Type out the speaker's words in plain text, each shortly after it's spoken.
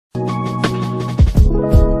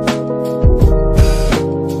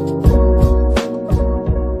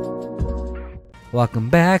Welcome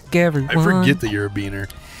back, everyone. I forget that you're a beaner.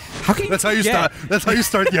 How can you That's how you start. That's how you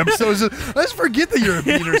start the episode. I just forget that you're a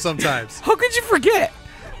beaner sometimes. How could you forget?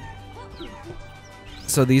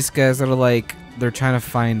 So these guys are like, they're trying to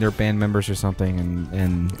find their band members or something,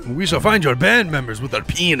 and we shall find your band members with our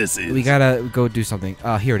penises. We gotta go do something.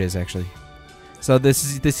 Here it is, actually. So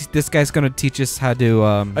this guy's gonna teach us how to.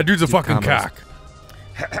 That dude's a fucking combos. cock.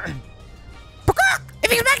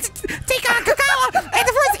 If you expect to take on Kakawa and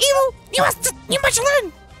the first evil, you must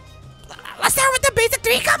learn. Let's start with the basic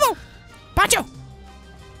 3 combo. Pancho.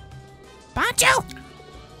 Pancho.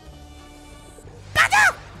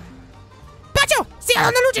 Pancho. Pancho. See you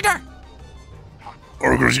on the luchador.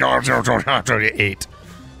 8.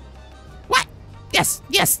 What? Yes,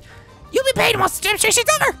 yes. You'll be paid once the demonstration's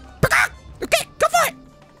over. Okay, go for it.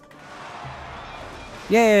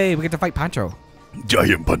 Yay, we get to fight Pancho.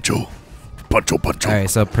 Giant Pancho. Pancho. Alright,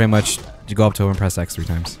 so pretty much you go up to him and press X 3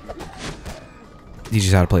 times. Teach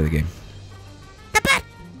you how to play the game. Not bad,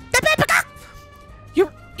 Pancho.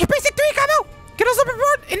 Your basic 3 combo. Get us up and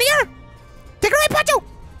forward in the air. Take it away, Pancho.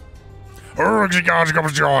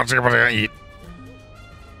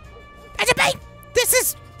 As a bang, this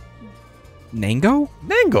is Nango?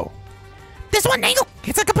 Nango. this one, Nango.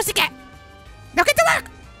 It's like a pussycat. Now get to work.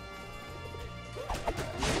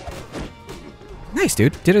 Nice,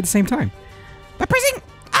 dude. Did it at the same time. By pressing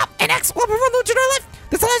up and X while performing luchador lift,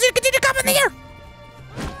 this allows you to continue to come in the air.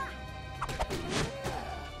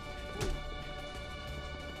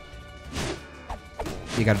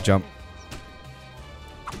 You gotta jump.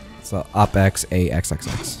 So up X, A, X, X,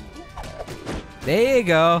 X. There you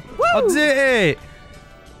go. Woo! That's it.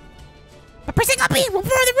 By pressing up E, we'll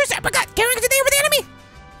perform the reverse uppercut, carrying it to the air with the enemy.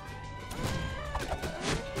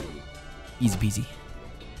 Easy peasy.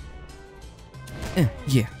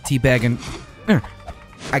 Yeah, teabagging.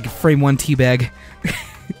 I can frame one teabag.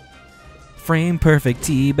 Frame perfect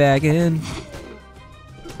teabagging.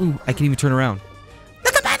 Ooh, I can even turn around.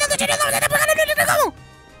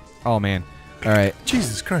 Oh man. All right.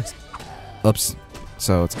 Jesus Christ. Oops.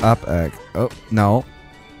 So it's up. Oh no.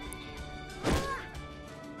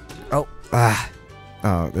 Oh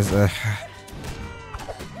Oh, this.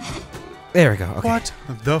 There we go. Okay. What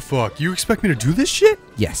the fuck? You expect me to do this shit?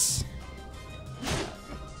 Yes.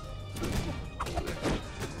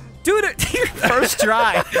 Dude, your first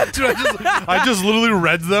try. Dude, I just literally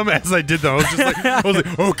read them as I did them. I was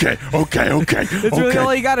like, okay. That's really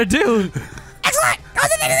all you gotta do. Excellent. That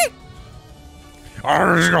was amazing.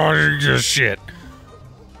 Just shit.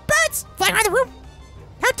 Birds flying around the room.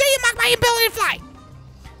 How dare you mock my ability to fly?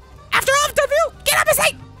 After all I've done for you, get up and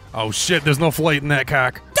sight. Oh shit, there's no flight in that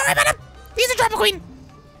cock. Don't worry about him. He's a drama queen.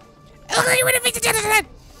 It looks like you're ready to face the chance tonight.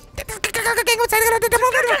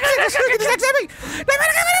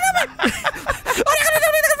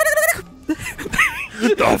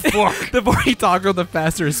 The fuck? The more he talks, the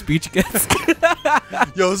faster his speech gets.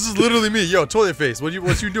 Yo, this is literally me. Yo, toilet face. What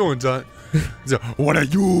you doing, son? So, what are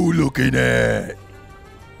you looking at?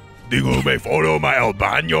 You gonna make photo of my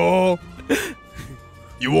albino?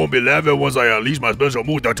 You won't be laughing once I unleash my special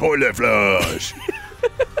move, the toilet flush.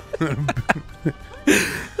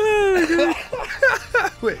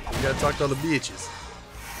 Wait, you gotta talk to all the bitches.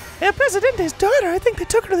 El Presidente's daughter, I think they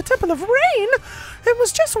took her to the Temple of Rain. It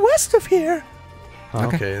was just west of here.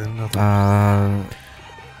 Okay, then nothing.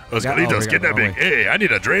 Oscaritos kidnapping. Hey, I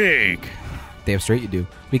need a drink. Damn straight you do.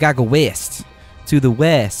 We gotta go west. To the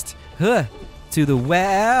west. Huh. To the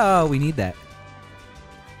west. Oh, we need that.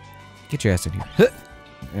 Get your ass in here. Huh.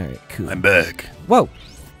 Alright, cool. I'm back. Whoa.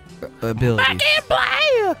 Abilities. Back in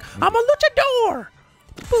black. I'm a luchador.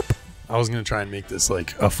 Boop. I was gonna try and make this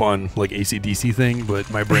like a fun like AC/DC thing, but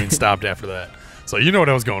my brain stopped after that. So you know what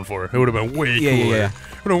I was going for. It would have been way cooler. Yeah. It would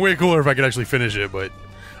have been way cooler if I could actually finish it, but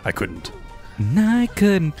I couldn't. I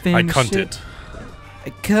couldn't finish I cunt it. I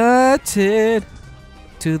cut it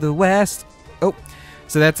to the west. Oh,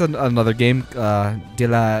 so that's another game. De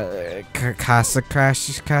la Casa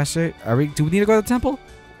Crash. Are we? Do we need to go to the temple?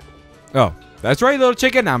 Oh, that's right, little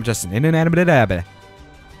chicken. I'm just an inanimate rabbit.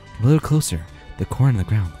 A little closer. The corn on the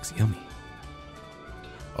ground looks yummy.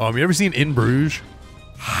 You ever seen In Bruges?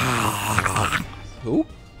 Who?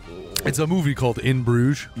 It's a movie called In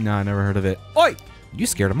Bruges. No, I never heard of it. Oi! You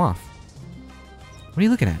scared him off. What are you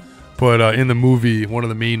looking at? But in the movie, one of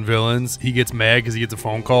the main villains, he gets mad because he gets a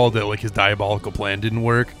phone call that like his diabolical plan didn't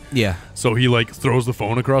work. Yeah. So he like throws the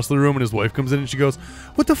phone across the room, and his wife comes in and she goes,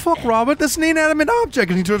 "What the fuck, Robert? That's an inanimate object."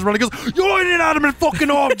 And he turns around and goes, "You're an inanimate fucking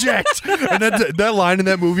object." And that line in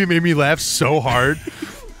that movie made me laugh so hard.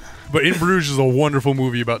 But In Bruges is a wonderful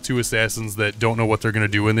movie about two assassins that don't know what they're gonna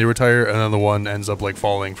do when they retire, and then the one ends up like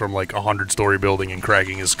falling from like a 100-story building and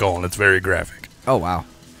cracking his skull, and it's very graphic. Oh, wow.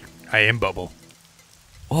 I am Bubble.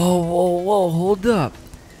 Whoa, hold up.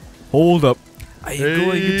 Hold up. Are you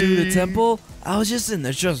going into the Hey. temple? I was just in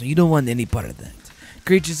there, trust me, you don't want any part of that.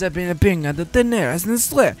 Creatures have been appearing out of thin air as in a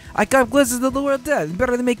slur. I got glimpses of the world dead,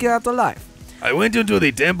 better to make it out alive. I went into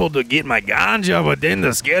the temple to get my ganja, but then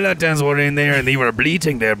the skeletons were in there and they were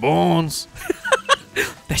bleaching their bones.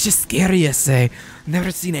 That's just scary, you say.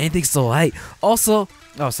 Never seen anything so white. Also,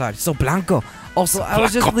 so blanco. Also, I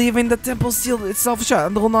was just leaving the temple sealed itself shut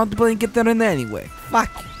and holding on to play and get there in anyway.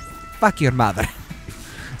 Fuck your mother.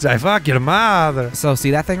 Say, fuck your mother. So,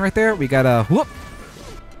 see that thing right there? We got a whoop.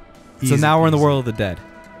 So Easy now we're in the peasy. world of the dead.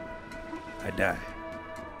 I die.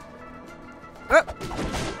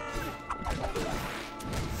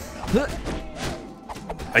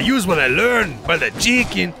 I use what I learned by the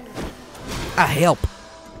chicken. I help.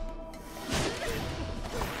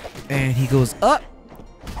 And he goes up,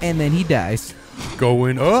 and then he dies.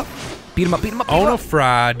 Going up Beat him up, beat him up, beat him on a up.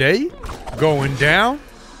 Friday. Going down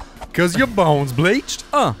because your bones bleached.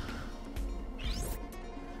 Oh,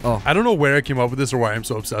 I don't know where I came up with this or why I'm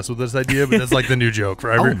so obsessed with this idea, but it's like the new joke.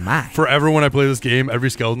 Oh my. Forever when I play this game, every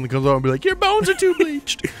skeleton that comes out and be like, your bones are too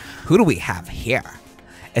bleached. who do we have here?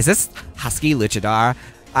 Is this Husky Luchador?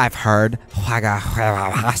 I've heard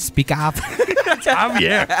speak of.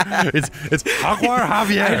 Javier. It's Jaguar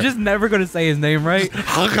Javier. I'm just never gonna say his name right.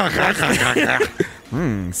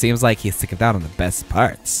 Seems like he's sticking down on the best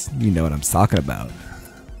parts. You know what I'm talking about.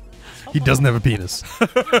 He doesn't have a penis.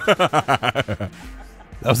 That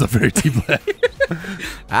was a very deep leg.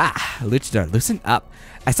 Luchador, loosen up.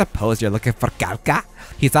 I suppose you're looking for Galka.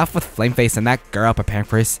 He's off with Flameface and that girl preparing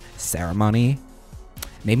for his ceremony.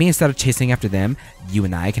 Maybe instead of chasing after them, you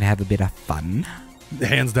and I can have a bit of fun.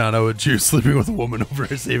 Hands down, I would choose sleeping with a woman over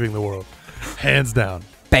saving the world. Hands down.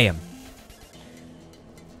 Bam.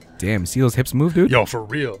 Damn, see those hips move, dude? Yo, for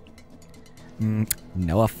real.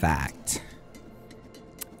 No effect.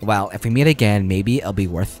 Well, if we meet again, maybe it'll be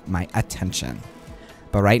worth my attention.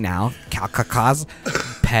 But right now, Calcaca's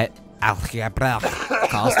pet algebra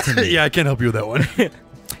calls to me. Yeah, I can't help you with that one.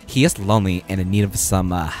 He is lonely and in need of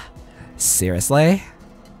some, seriously?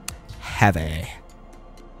 Heavy.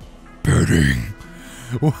 Birding.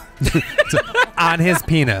 On his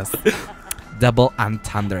penis. Double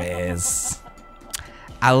entendres.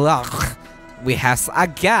 Alors, we have a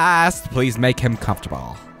guest. Please make him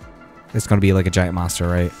comfortable. It's gonna be like a giant monster,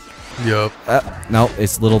 right? Yup. No,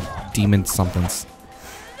 it's little demon somethings.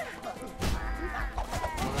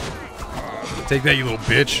 Take that, you little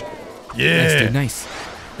bitch. Yeah. Nice, dude, nice.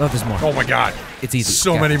 Oh, there's more. Oh my god. It's easy.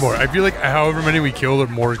 So Got many this. more. I feel like however many we kill,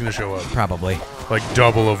 more is going to show up. Probably. Like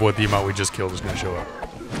double of what the amount we just killed is going to show up.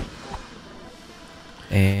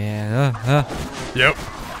 And, Yep.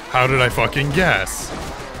 How did I fucking guess?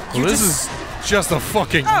 Well, this is just a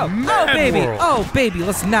fucking mad baby. world. Oh, baby,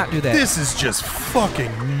 let's not do that. This is just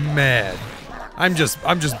fucking mad. I'm just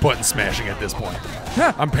button smashing at this point.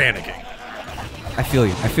 Huh. I'm panicking. I feel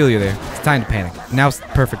you. I feel you there. It's time to panic. Now's the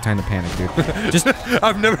perfect time to panic, dude. Just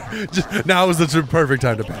Now is the perfect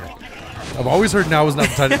time to panic. I've always heard now is not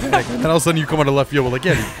the time to panic. And then all of a sudden you come out of left field, we're like,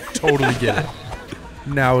 yeah, you totally get it.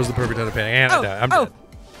 Now is the perfect time to panic. And I die. I'm dead.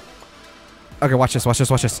 Okay, watch this. Watch this.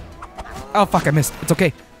 Watch this. Oh, fuck, I missed. It's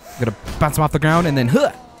okay. I'm gonna bounce him off the ground and then,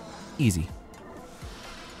 easy.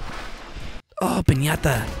 Oh,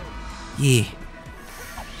 piñata. Yeah.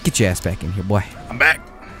 Get your ass back in here, boy. I'm back.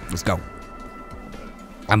 Let's go.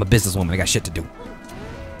 I'm a businesswoman. I got shit to do.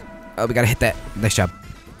 Oh, we gotta hit that. Nice job.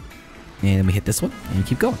 And then we hit this one, and we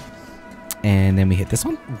keep going. And then we hit this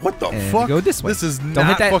one. What the and fuck? We go this way. This is Don't not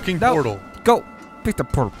hit that. fucking No. Portal. Go. Pick the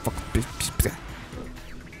portal.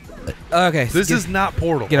 Okay. This is not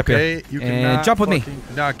Portal. Get up okay? here. You And cannot jump with me.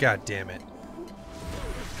 No, god damn it.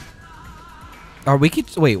 Are we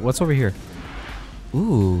keep? Wait. What's over here?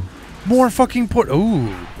 Ooh. More fucking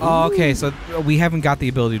Ooh. Oh, okay. So we haven't got the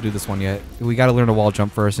ability to do this one yet. We got to learn a wall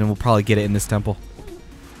jump first, and we'll probably get it in this temple.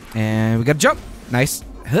 And we got to jump. Nice.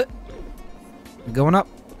 Huh. Going up.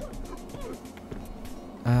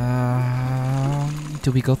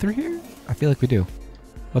 Do we go through here? I feel like we do.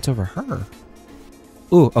 What's over her?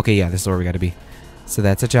 Ooh. Okay. Yeah. This is where we got to be. So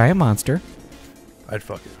that's a giant monster. I'd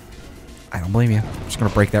fuck it. I don't blame you. I'm just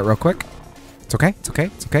gonna break that real quick. It's okay. It's okay.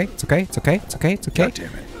 It's okay. It's okay. It's okay. It's okay. It's okay. God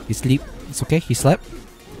damn it. He sleep. It's okay. He slept.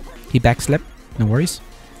 He backslip. No worries.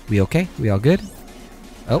 We okay? We all good?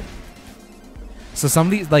 Oh. So some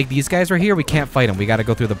of these, like these guys right here, we can't fight them. We got to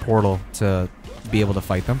go through the portal to be able to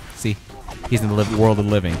fight them. See, he's in the world of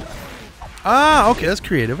living. Ah, okay. That's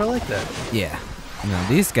creative. I like that. Yeah. Now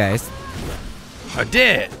these guys. I'm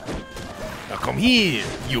dead. Now come here,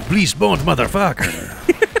 you bleach bones motherfucker.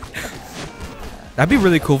 That'd be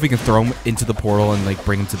really cool if we can throw him into the portal and like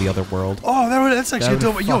bring him to the other world. Oh, that's actually That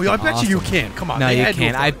a would dope. be Yo, I fucking bet you awesome. can. Come on. No, they you had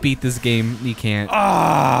can't. no I fun. beat this game. You can't.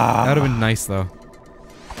 Ah. That would have been nice though.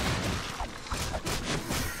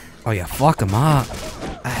 Oh yeah, fuck him up.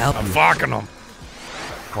 I help I'm you. fucking them.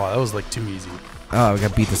 Wow, that was like too easy. Oh, we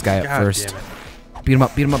gotta beat this guy up God first. damn it. Beat him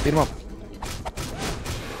up. Beat him up. Beat him up.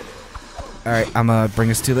 All right, I'm gonna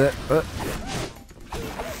bring us to the.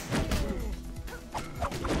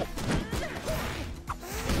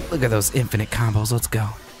 Look at those infinite combos. Let's go.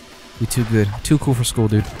 We too good. Too cool for school,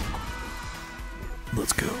 dude.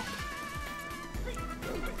 Let's go.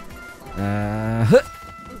 God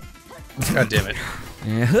damn it.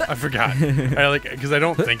 I forgot. I like because I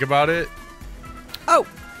don't think about it. Oh.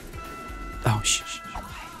 Oh, shh.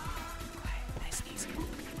 Nice and easy.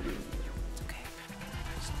 It's okay.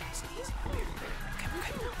 Nice and easy.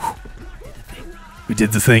 Okay. We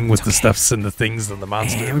did the thing with the stuffs and the things and the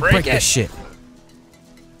monster. And we break this shit.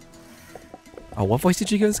 Oh, what voice did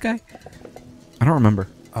you give this guy? I don't remember.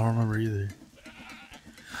 I don't remember either.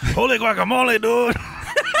 Holy guacamole, dude.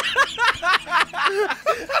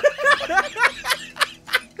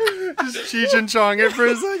 Just Cheech and Chong it for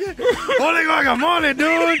a second. Holy guacamole,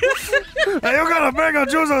 dude. Hey, you got a bag of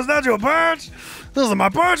juice? Is that your perch? This is my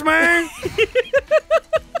perch, man.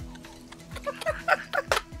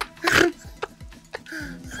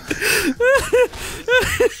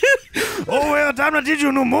 Oh, well, time to teach you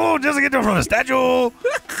a new move just to get them from the statue.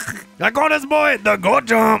 I call this boy the goat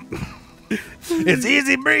jump. It's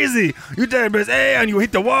easy breezy. You take press A and you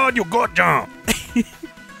hit the wall, you goat jump.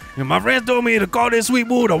 And my friends told me to call this sweet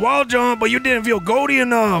move the wall jump, but you didn't feel goaty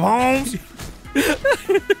enough, Holmes.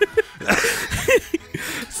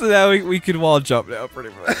 So now we can wall jump now, pretty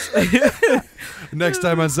much. Next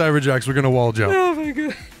time on Cyberjacks, we're gonna wall jump. Oh my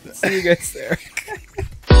god. See you guys there.